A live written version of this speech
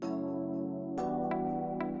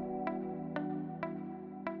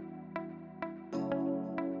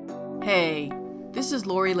Hey, this is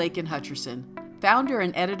Lori Lakin Hutcherson, founder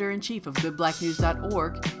and editor-in-chief of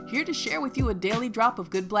GoodBlackNews.org, here to share with you a daily drop of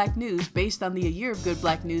Good Black News based on the A Year of Good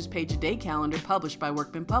Black News page-a-day calendar published by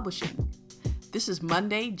Workman Publishing. This is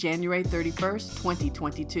Monday, January 31st,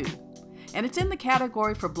 2022, and it's in the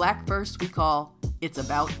category for Black Firsts we call It's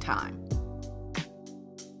About Time.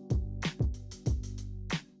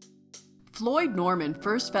 Floyd Norman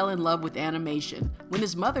first fell in love with animation when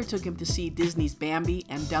his mother took him to see Disney's Bambi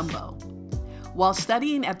and Dumbo. While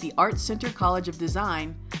studying at the Art Center College of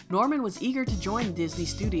Design, Norman was eager to join Disney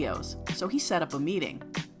Studios, so he set up a meeting.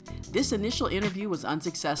 This initial interview was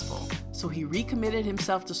unsuccessful, so he recommitted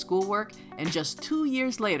himself to schoolwork, and just 2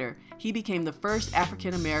 years later, he became the first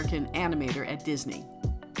African-American animator at Disney.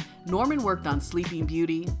 Norman worked on Sleeping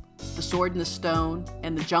Beauty, The Sword and the Stone,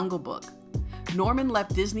 and The Jungle Book. Norman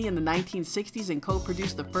left Disney in the 1960s and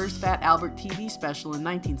co-produced the first Fat Albert TV special in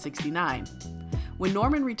 1969. When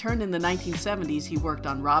Norman returned in the 1970s, he worked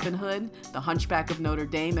on Robin Hood, The Hunchback of Notre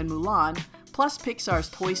Dame, and Mulan, plus Pixar's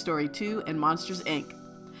Toy Story 2 and Monsters, Inc.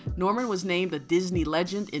 Norman was named a Disney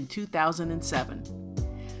Legend in 2007.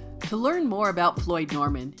 To learn more about Floyd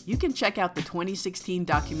Norman, you can check out the 2016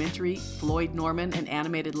 documentary Floyd Norman: An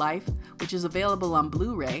Animated Life, which is available on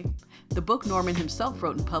Blu-ray, the book Norman himself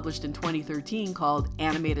wrote and published in 2013 called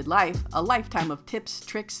Animated Life, a lifetime of tips,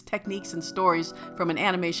 tricks, techniques, and stories from an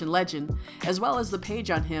animation legend, as well as the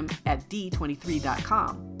page on him at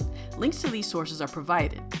d23.com. Links to these sources are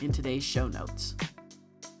provided in today's show notes.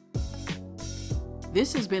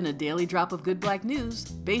 This has been a daily drop of Good Black News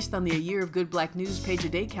based on the A Year of Good Black News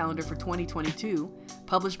page-a-day calendar for 2022,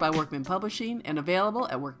 published by Workman Publishing and available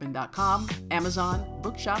at workman.com, Amazon,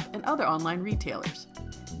 Bookshop, and other online retailers.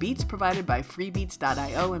 Beats provided by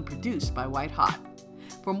freebeats.io and produced by White Hot.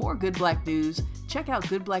 For more Good Black News, check out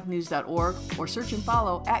goodblacknews.org or search and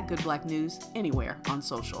follow at Good Black News anywhere on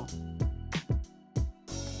social.